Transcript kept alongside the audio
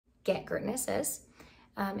get gritness is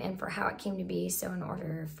and for how it came to be. So in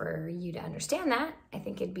order for you to understand that, I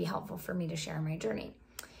think it'd be helpful for me to share my journey.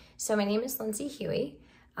 So my name is Lindsey Huie.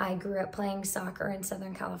 I grew up playing soccer in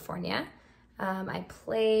Southern California. I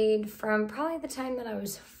played from probably the time that I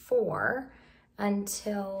was 4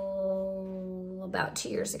 until about 2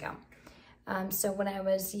 years ago. So when I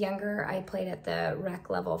was younger, I played at the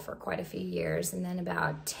rec level for quite a few years. And then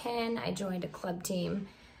about 10, I joined a club team.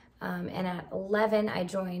 And at 11, I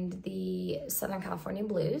joined the Southern California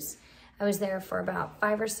Blues. I was there for about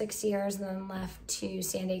 5 or 6 years and then left to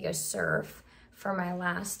San Diego Surf for my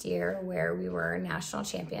last year, where we were national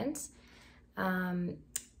champions.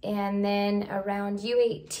 And then around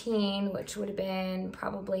U18, which would have been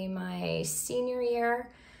probably my senior year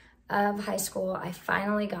of high school, I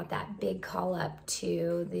finally got that big call up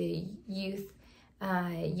to the youth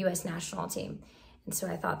U.S. national team. And so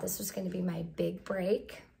I thought this was going to be my big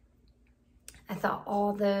break. I thought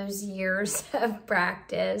all those years of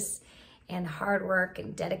practice and hard work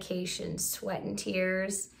and dedication, sweat and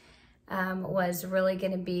tears was really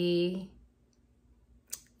going to be,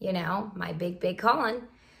 you know, my big calling.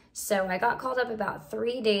 So I got called up about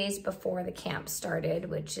 3 days before the camp started,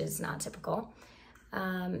 which is not typical.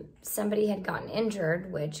 Somebody had gotten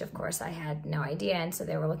injured, which of course I had no idea, and so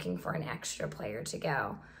they were looking for an extra player to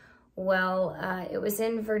go. Well, it was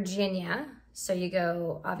in Virginia, so you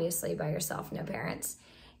go obviously by yourself, no parents.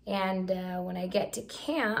 And when I get to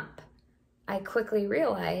camp, I quickly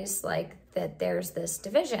realize that there's this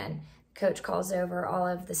division. Coach calls over all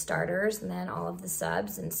of the starters and then all of the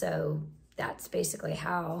subs, and so that's basically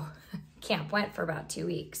how camp went for about 2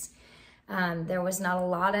 weeks. There was not a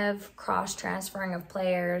lot of cross-transferring of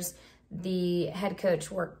players. The head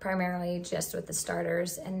coach worked primarily just with the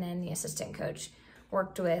starters, and then the assistant coach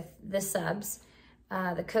worked with the subs.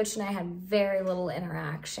 The coach and I had very little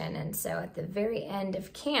interaction, and so at the very end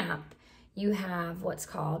of camp, you have what's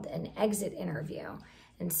called an exit interview.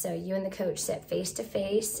 And so you and the coach sit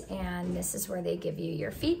face-to-face, and this is where they give you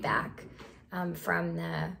your feedback from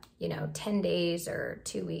the 10 days or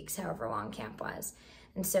 2 weeks, however long camp was.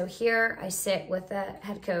 And so here I sit with the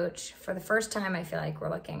head coach. For the first time, I feel like we're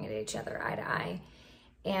looking at each other eye to eye.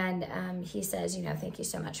 And he says, thank you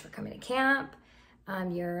so much for coming to camp.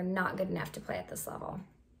 You're not good enough to play at this level.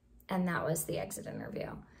 And that was the exit interview.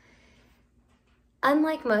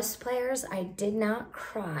 Unlike most players, I did not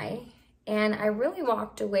cry. And I really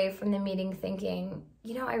walked away from the meeting thinking,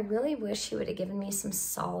 I really wish he would have given me some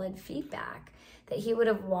solid feedback, that he would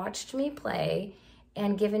have watched me play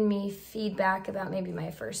and given me feedback about maybe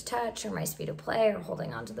my first touch or my speed of play or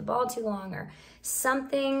holding onto the ball too long or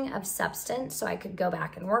something of substance so I could go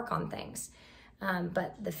back and work on things.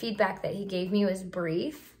 But the feedback that he gave me was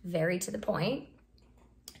brief, very to the point,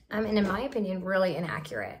 and in my opinion, really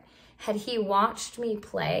inaccurate. Had he watched me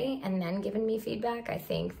play and then given me feedback, I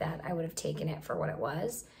think that I would have taken it for what it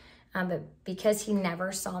was. But because he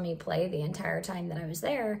never saw me play the entire time that I was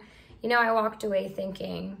there, I walked away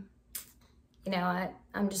thinking,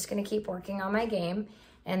 I'm just going to keep working on my game,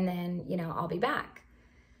 and then, I'll be back.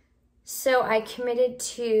 So I committed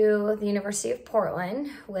to the University of Portland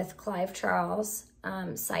with Clive Charles,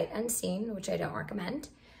 sight unseen, which I don't recommend.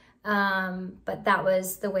 But that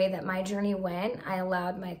was the way that my journey went. I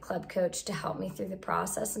allowed my club coach to help me through the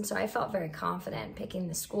process. And so I felt very confident picking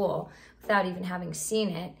the school without even having seen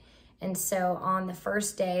it. And so on the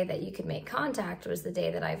first day that you could make contact was the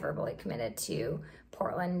day that I verbally committed to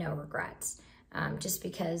Portland, no regrets. Just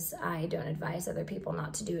because I don't advise other people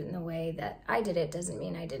not to do it in the way that I did it doesn't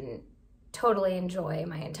mean I didn't totally enjoy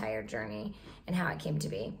my entire journey and how it came to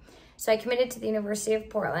be. So I committed to the University of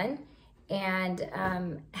Portland and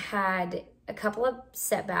had a couple of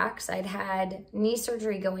setbacks. I'd had knee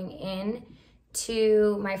surgery going in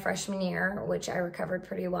to my freshman year, which I recovered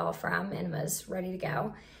pretty well from and was ready to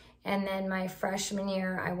go. And then my freshman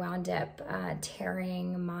year, I wound up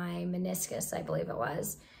tearing my meniscus, I believe it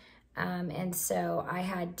was. And so I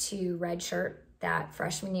had to redshirt that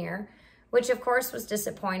freshman year, which of course was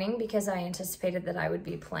disappointing because I anticipated that I would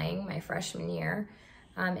be playing my freshman year.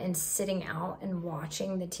 And sitting out and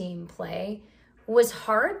watching the team play was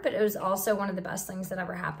hard, but it was also one of the best things that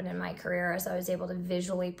ever happened in my career, as I was able to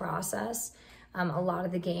visually process a lot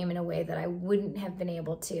of the game in a way that I wouldn't have been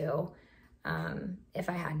able to if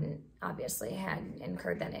I hadn't obviously had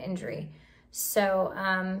incurred that injury. So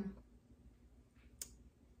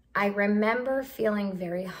I remember feeling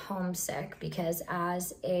very homesick because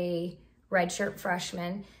as a redshirt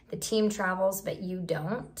freshman, the team travels, but you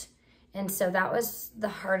don't. And so that was the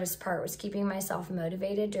hardest part, was keeping myself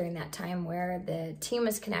motivated during that time where the team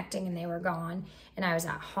was connecting and they were gone and I was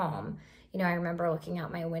at home. You know, I remember looking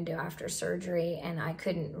out my window after surgery and I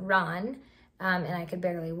couldn't run, and I could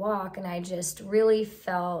barely walk. And I just really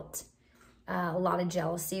felt a lot of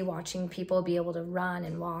jealousy watching people be able to run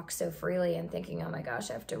and walk so freely and thinking, oh my gosh,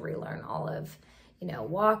 I have to relearn all of, you know,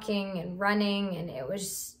 walking and running. And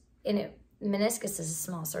meniscus is a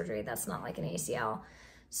small surgery. That's not like an ACL.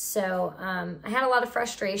 So I had a lot of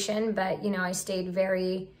frustration, but, you know, I stayed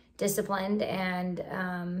very disciplined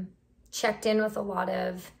and checked in with a lot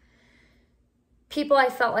of people I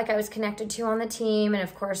felt like I was connected to on the team. And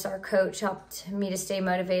of course, our coach helped me to stay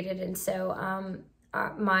motivated. And so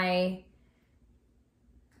my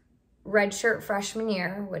redshirt freshman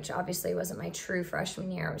year, which obviously wasn't my true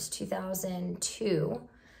freshman year, it was 2002,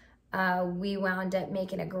 we wound up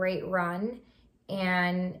making a great run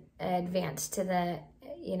and advanced to the,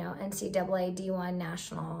 you know, NCAA D1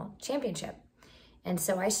 National Championship. And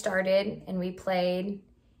so I started and we played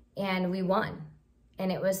and we won.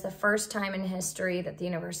 And it was the first time in history that the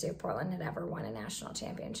University of Portland had ever won a national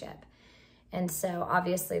championship. And so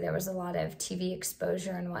obviously there was a lot of TV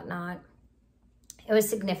exposure and whatnot. It was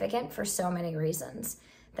significant for so many reasons.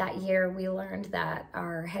 That year we learned that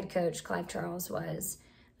our head coach, Clive Charles, was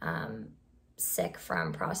sick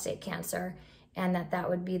from prostate cancer, and that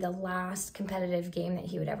would be the last competitive game that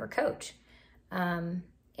he would ever coach. And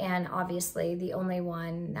obviously the only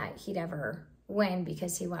one that he'd ever win,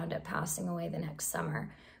 because he wound up passing away the next summer,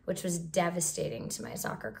 which was devastating to my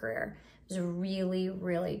soccer career. It was a really,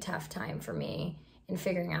 really tough time for me in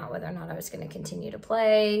figuring out whether or not I was going to continue to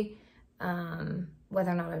play,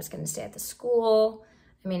 whether or not I was going to stay at the school.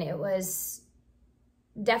 I mean, it was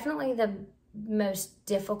definitely the most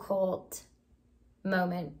difficult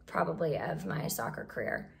moment probably of my soccer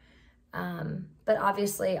career. But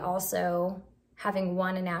obviously also having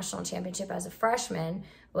won a national championship as a freshman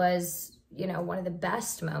was, you know, one of the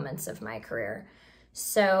best moments of my career.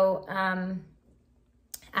 So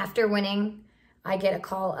after winning, I get a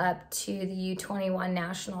call up to the U21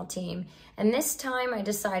 national team. And this time I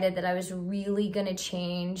decided that I was really going to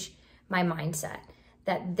change my mindset.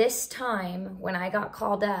 That this time when I got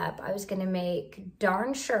called up, I was going to make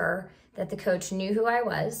darn sure that the coach knew who I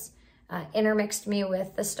was, intermixed me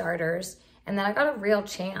with the starters, and that I got a real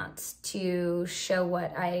chance to show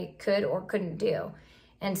what I could or couldn't do.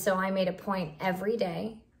 And so I made a point every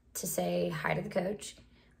day to say hi to the coach,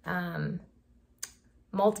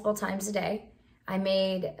 multiple times a day. I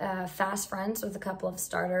made fast friends with a couple of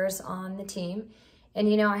starters on the team. And,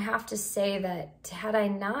 you know, I have to say that had I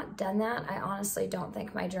not done that, I honestly don't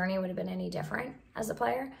think my journey would have been any different as a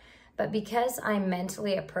player. But because I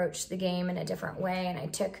mentally approached the game in a different way and I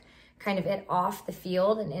took kind of it off the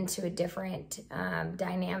field and into a different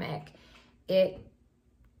dynamic, it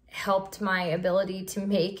helped my ability to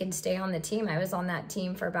make and stay on the team. I was on that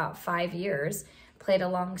team for about 5 years, played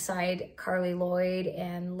alongside Carly Lloyd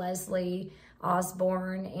and Leslie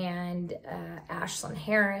Osborne and Ashlyn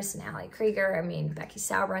Harris and Allie Krieger. I mean, Becky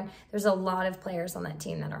Sauerbrunn. There's a lot of players on that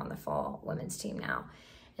team that are on the fall women's team now.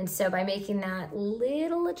 And so by making that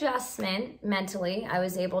little adjustment mentally, I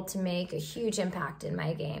was able to make a huge impact in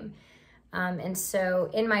my game. And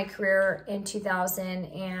so in my career in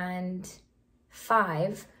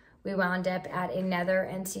 2005, we wound up at another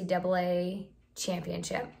NCAA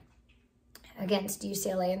championship against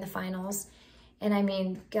UCLA in the finals. And I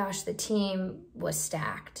mean, gosh, the team was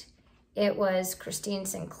stacked. It was Christine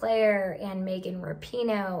Sinclair and Megan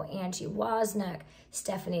Rapinoe, Angie Wozniak,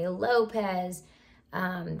 Stephanie Lopez.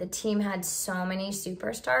 The team had so many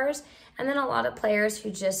superstars, and then a lot of players who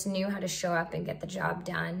just knew how to show up and get the job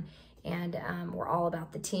done, and were all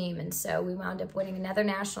about the team. And so we wound up winning another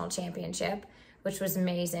national championship, which was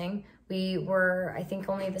amazing. We were, I think,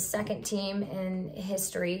 only the second team in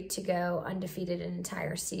history to go undefeated an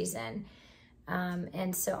entire season.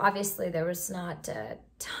 And so obviously there was not a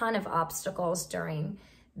ton of obstacles during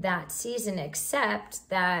that season, except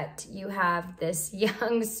that you have this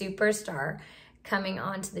young superstar coming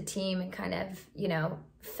onto the team and kind of, you know,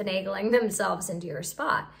 finagling themselves into your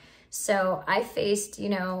spot. So I faced, you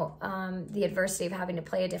know, the adversity of having to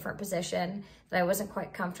play a different position that I wasn't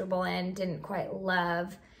quite comfortable in, didn't quite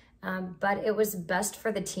love, but it was best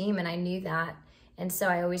for the team, and I knew that. And so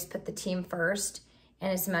I always put the team first.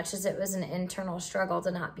 And as much as it was an internal struggle to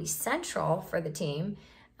not be central for the team,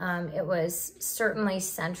 it was certainly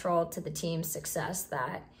central to the team's success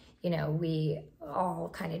that, you know, we all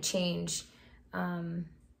kind of change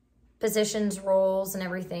positions, roles, and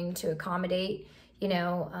everything to accommodate, you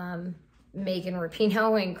know, Megan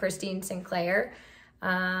Rapinoe and Christine Sinclair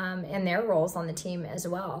and their roles on the team as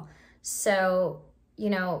well. So, you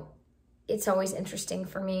know, it's always interesting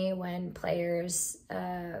for me when players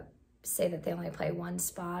say that they only play one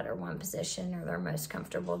spot or one position, or they're most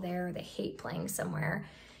comfortable there, or they hate playing somewhere.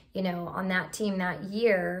 You know, on that team that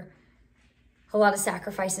year, a lot of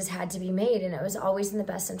sacrifices had to be made, and it was always in the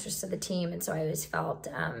best interest of the team. And so I always felt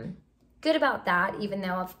good about that, even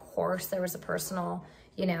though, of course, there was a personal,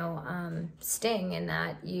 you know, sting in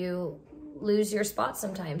that you lose your spot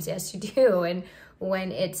sometimes. Yes, you do. And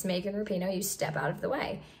when it's Megan Rapinoe, you step out of the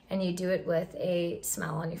way, and you do it with a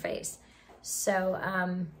smile on your face. So,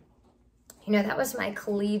 you know, that was my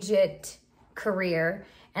collegiate career.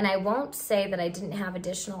 And I won't say that I didn't have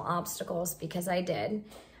additional obstacles, because I did.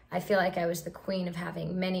 I feel like I was the queen of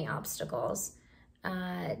having many obstacles.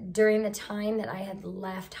 During the time that I had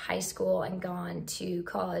left high school and gone to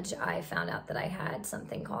college, I found out that I had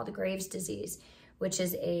something called Graves' disease, which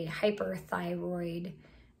is a hyperthyroid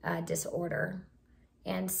disorder.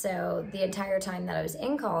 And so the entire time that I was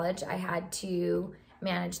in college, I had to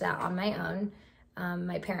manage that on my own.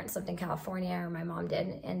 My parents lived in California, or my mom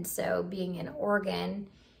did. And so being in Oregon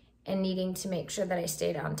and needing to make sure that I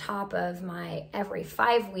stayed on top of my every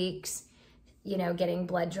 5 weeks, you know, getting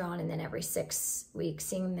blood drawn, and then every 6 weeks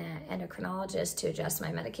seeing the endocrinologist to adjust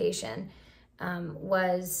my medication,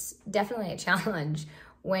 was definitely a challenge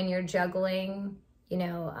when you're juggling, you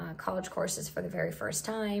know, college courses for the very first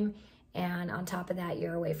time. And on top of that,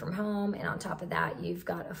 you're away from home. And on top of that, you've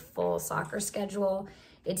got a full soccer schedule.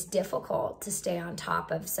 It's difficult to stay on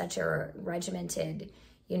top of such a regimented,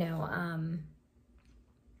 you know,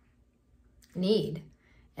 need.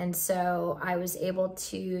 And so I was able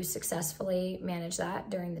to successfully manage that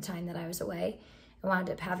during the time that I was away. I wound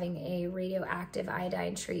up having a radioactive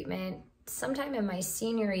iodine treatment sometime in my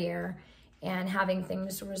senior year, and having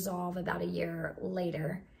things resolve about a year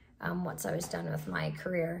later, once I was done with my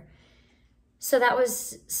career. So that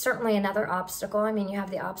was certainly another obstacle. I mean, you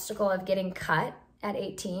have the obstacle of getting cut at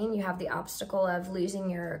 18. You have the obstacle of losing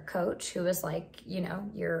your coach, who was like, you know,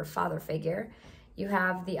 your father figure. You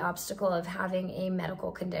have the obstacle of having a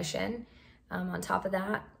medical condition. On top of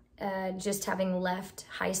that, just having left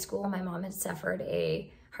high school, my mom had suffered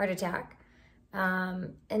a heart attack.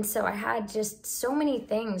 And so I had just so many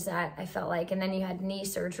things that I felt like, and then you had knee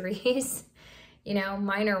surgeries, you know,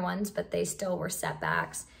 minor ones, but they still were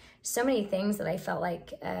setbacks. So many things that I felt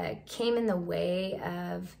like came in the way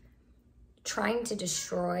of trying to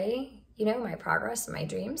destroy, you know, my progress and my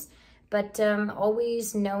dreams. But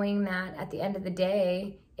always knowing that at the end of the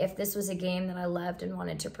day, if this was a game that I loved and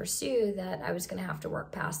wanted to pursue, that I was going to have to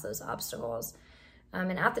work past those obstacles.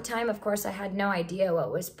 And at the time, of course, I had no idea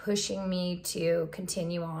what was pushing me to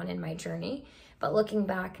continue on in my journey. But looking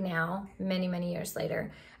back now, many, many years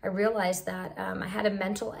later, I realized that I had a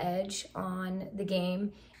mental edge on the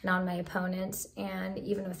game and on my opponents, and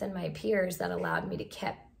even within my peers, that allowed me to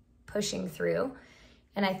keep pushing through.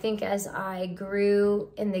 And I think as I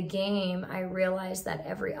grew in the game, I realized that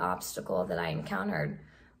every obstacle that I encountered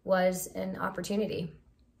was an opportunity.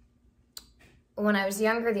 When I was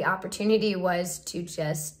younger, the opportunity was to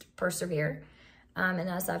just persevere. And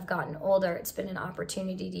as I've gotten older, it's been an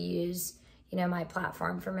opportunity to use, you know, my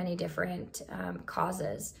platform for many different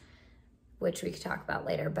causes, which we could talk about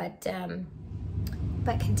later.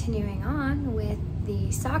 But continuing on with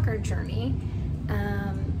the soccer journey,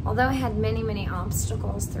 although I had many, many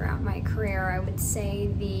obstacles throughout my career, I would say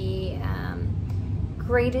the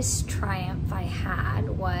greatest triumph I had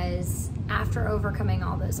was after overcoming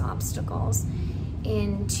all those obstacles.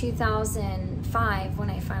 In 2005, when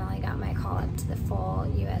I finally got my call up to the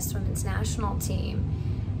full U.S. Women's National Team,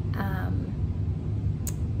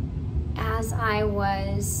 as I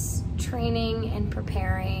was training and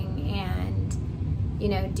preparing and, you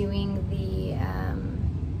know, doing the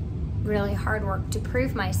really hard work to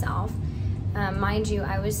prove myself, mind you,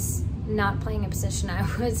 I was not playing a position I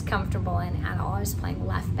was comfortable in at all. I was playing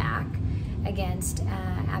left back against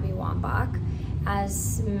Abby Wambach.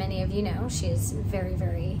 As many of you know, she is very,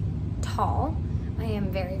 very tall. I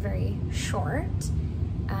am very, very short.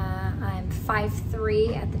 I'm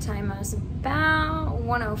 5'3". At the time I was about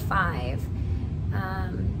 105.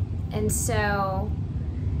 And so,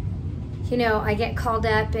 you know, I get called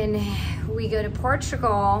up and we go to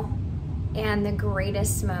Portugal, and the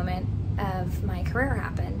greatest moment of my career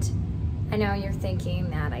happened. I know you're thinking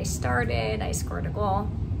that I scored a goal.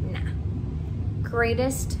 Nah.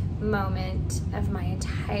 Greatest moment of my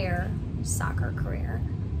entire soccer career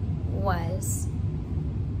was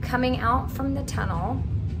coming out from the tunnel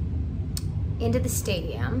into the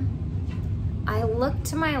stadium. I look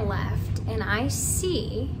to my left and I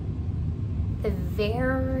see the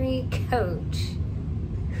very coach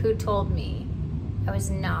who told me I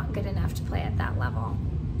was not good enough to play at that level.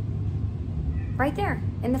 Right there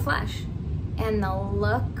in the flesh. And the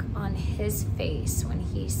look on his face when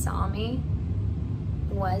he saw me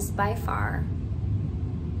was by far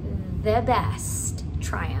the best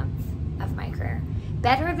triumph of my career.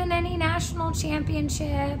 Better than any national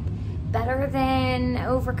championship, better than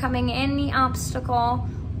overcoming any obstacle,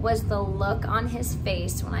 was the look on his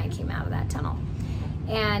face when I came out of that tunnel.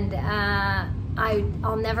 And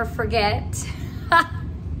I'll never forget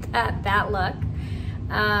that look.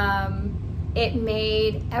 It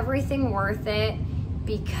made everything worth it,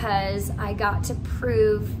 because I got to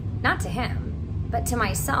prove, not to him, but to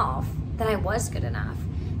myself, that I was good enough.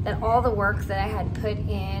 That all the work that I had put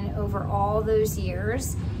in over all those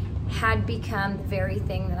years had become the very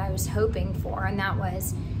thing that I was hoping for, and that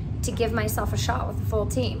was to give myself a shot with the full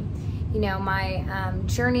team. You know, my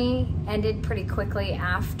journey ended pretty quickly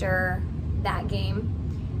after that game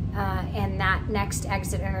and that next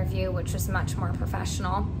exit interview, which was much more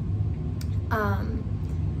professional.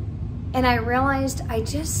 And I realized I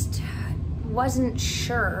just wasn't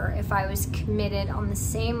sure if I was committed on the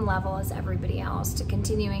same level as everybody else to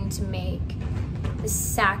continuing to make the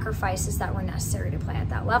sacrifices that were necessary to play at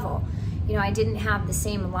that level. You know, I didn't have the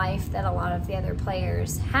same life that a lot of the other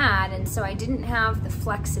players had, and so I didn't have the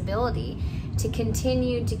flexibility to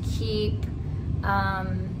continue to keep,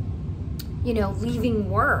 you know, leaving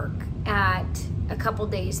work at a couple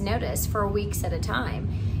days' notice for weeks at a time.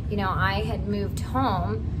 You know, I had moved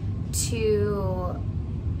home to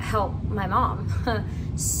help my mom.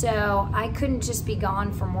 So I couldn't just be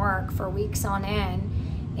gone from work for weeks on end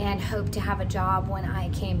and hope to have a job when I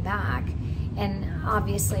came back. And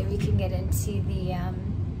obviously we can get into the,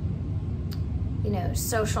 you know,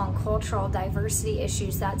 social and cultural diversity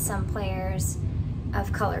issues that some players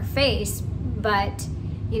of color face. But,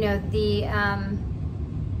 you know, the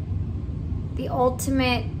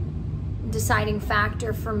ultimate deciding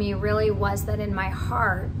factor for me really was that in my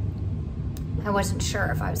heart, I wasn't sure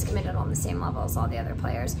if I was committed on the same level as all the other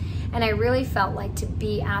players. And I really felt like to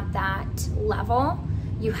be at that level,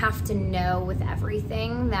 you have to know with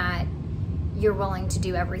everything that you're willing to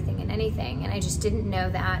do everything and anything. And I just didn't know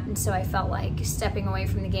that. And so I felt like stepping away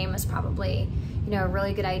from the game was probably, you know, a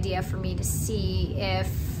really good idea for me to see if,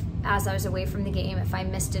 as I was away from the game, if I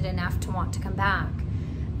missed it enough to want to come back.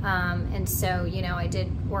 And so, you know, I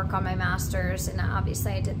did work on my master's, and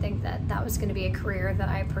obviously I did think that that was going to be a career that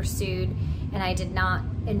I pursued, and I did not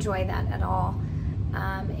enjoy that at all,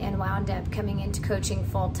 and wound up coming into coaching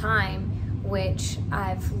full time, which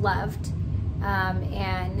I've loved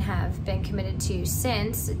and have been committed to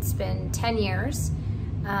since. It's been 10 years,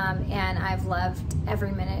 and I've loved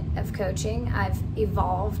every minute of coaching. I've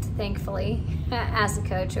evolved, thankfully, as a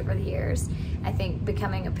coach over the years. I think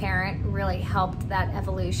becoming a parent really helped that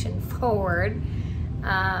evolution forward.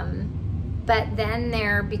 But then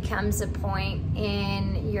there becomes a point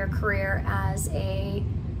in your career as a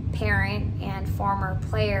parent and former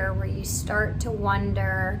player where you start to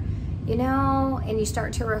wonder, you know, and you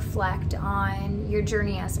start to reflect on your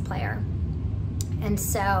journey as a player. And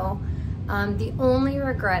so the only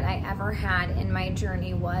regret I ever had in my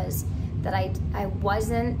journey was that I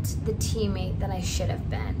wasn't the teammate that I should have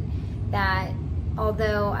been. That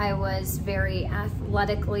although I was very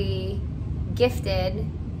athletically gifted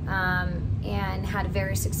and had a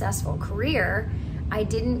very successful career, I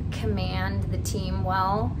didn't command the team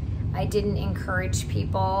well. I didn't encourage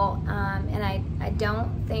people, and I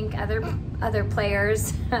don't think other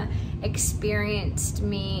players experienced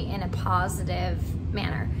me in a positive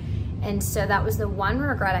manner. And so that was the one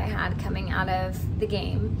regret I had coming out of the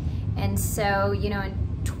game. And so, you know, in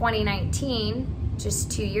 2019,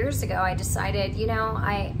 just 2 years ago, I decided, you know,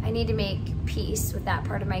 I need to make peace with that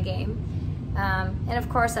part of my game. And of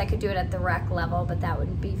course I could do it at the rec level, but that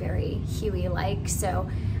wouldn't be very Huie-like. So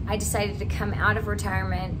I decided to come out of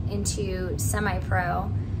retirement into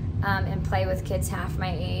semi-pro and play with kids half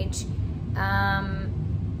my age,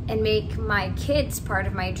 and make my kids part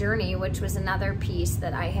of my journey, which was another piece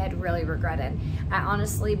that I had really regretted. I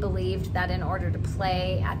honestly believed that in order to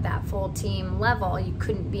play at that full team level, you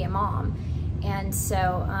couldn't be a mom. And so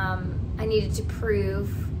I needed to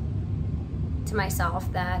prove to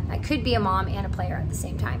myself that I could be a mom and a player at the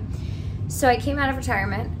same time. So I came out of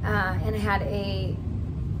retirement and I had a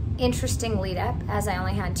interesting lead up, as I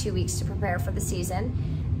only had 2 weeks to prepare for the season.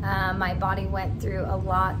 My body went through a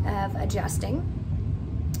lot of adjusting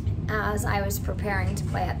as I was preparing to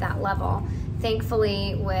play at that level.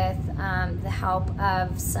 Thankfully, with the help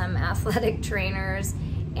of some athletic trainers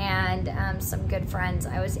and some good friends,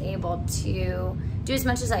 I was able to do as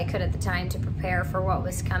much as I could at the time to prepare for what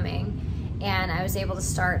was coming. And I was able to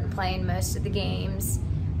start and play in most of the games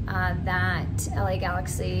that LA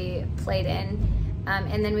Galaxy played in.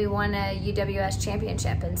 And then we won a UWS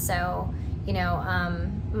championship. And so, you know,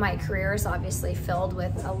 my career is obviously filled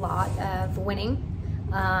with a lot of winning.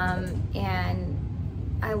 And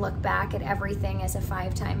I look back at everything as a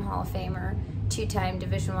 5-time Hall of Famer, 2-time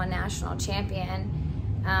Division I national champion.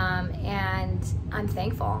 And I'm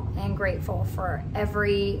thankful and grateful for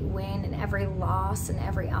every win and every loss and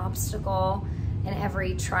every obstacle and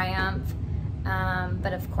every triumph.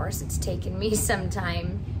 But of course, it's taken me some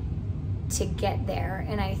time to get there.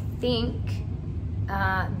 And I think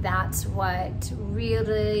that's what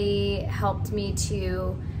really helped me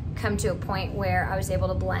to come to a point where I was able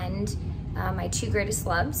to blend my 2 greatest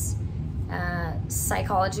loves,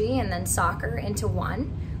 psychology and then soccer, into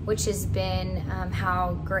one, which has been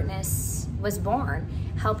how Greatness was born,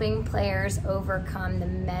 helping players overcome the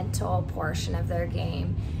mental portion of their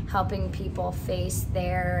game, helping people face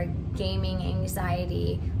their gaming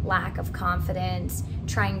anxiety, lack of confidence,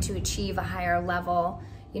 trying to achieve a higher level.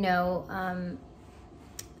 You know,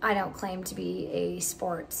 I don't claim to be a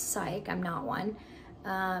sports psych, I'm not one,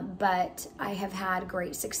 but I have had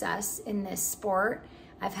great success in this sport.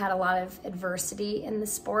 I've had a lot of adversity in the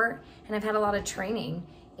sport, and I've had a lot of training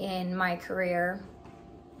in my career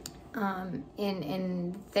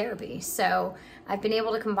in therapy. So I've been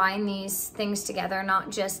able to combine these things together, not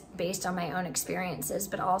just based on my own experiences,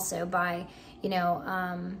 but also by, you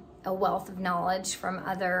know, a wealth of knowledge from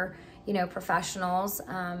other, you know, professionals.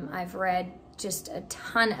 I've read just a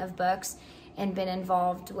ton of books and been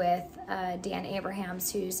involved with Dan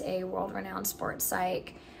Abrahams, who's a world-renowned sports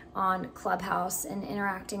psych, on Clubhouse, and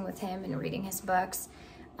interacting with him and reading his books,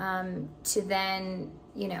 to then,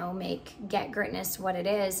 you know, get Greatness what it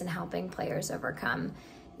is and helping players overcome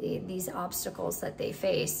these obstacles that they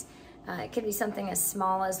face. It could be something as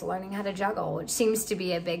small as learning how to juggle, which seems to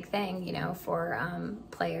be a big thing, you know, for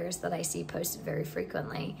players that I see posted very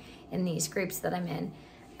frequently in these groups that I'm in.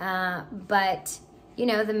 But, you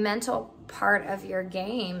know, the mental part of your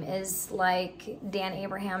game is, like Dan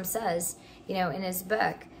Abraham says, you know, in his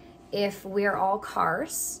book, if we're all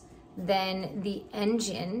cars, then the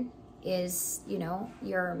engine is, you know,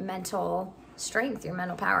 your mental strength, your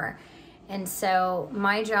mental power. And so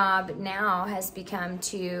my job now has become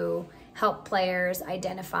to help players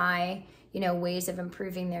identify, you know, ways of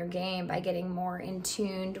improving their game by getting more in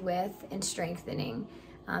tuned with and strengthening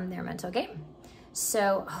their mental game.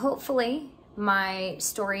 So hopefully my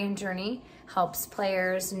story and journey helps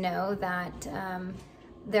players know that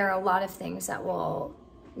there are a lot of things that will,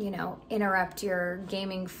 you know, interrupt your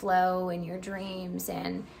gaming flow and your dreams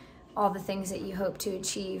and all the things that you hope to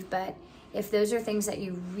achieve. But if those are things that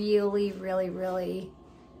you really, really, really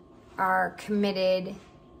are committed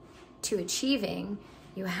to achieving,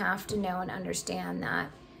 you have to know and understand that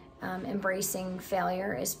embracing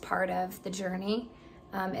failure is part of the journey.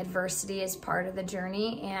 Adversity is part of the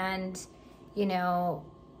journey. And, you know,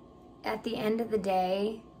 at the end of the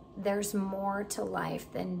day, there's more to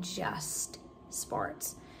life than just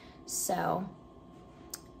sports. So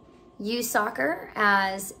use soccer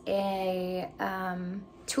as a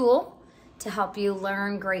tool to help you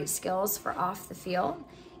learn great skills for off the field,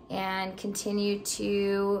 and continue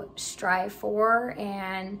to strive for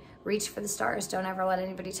and reach for the stars. Don't ever let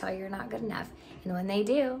anybody tell you you're not good enough. And when they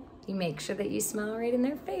do, you make sure that you smile right in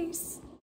their face.